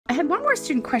I had one more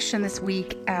student question this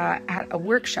week at a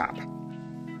workshop,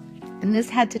 and this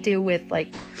had to do with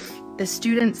the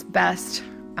student's best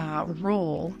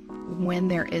role when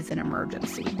there is an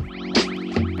emergency.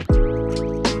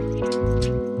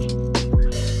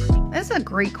 That's a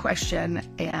great question,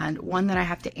 and one that I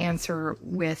have to answer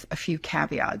with a few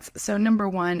caveats. So number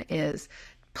one is,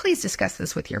 please discuss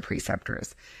this with your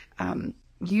preceptors.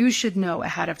 You should know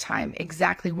ahead of time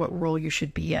exactly what role you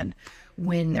should be in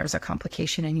when there's a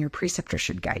complication, and your preceptor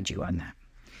should guide you on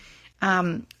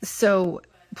that. So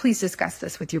please discuss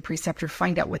this with your preceptor,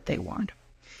 find out what they want.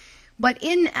 But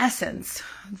in essence,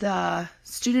 the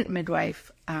student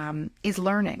midwife is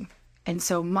learning. And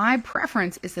so my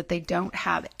preference is that they don't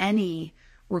have any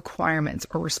requirements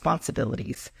or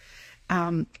responsibilities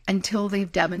until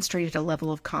they've demonstrated a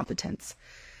level of competence.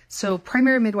 So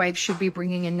primary midwives should be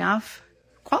bringing enough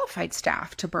qualified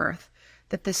staff to birth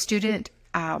that the student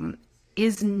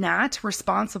is not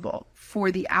responsible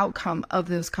for the outcome of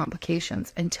those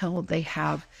complications until they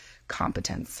have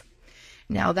competence.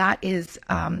 Now that is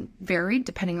varied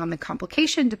depending on the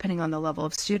complication, depending on the level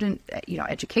of student,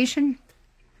 education.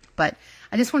 But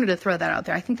I just wanted to throw that out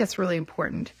there. I think that's really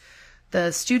important.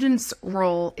 The student's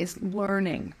role is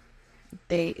learning.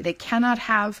 They cannot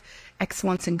have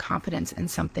excellence and competence in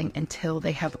something until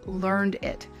they have learned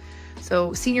it.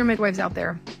 So senior midwives out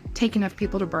there, take enough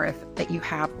people to birth that you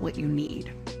have what you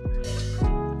need.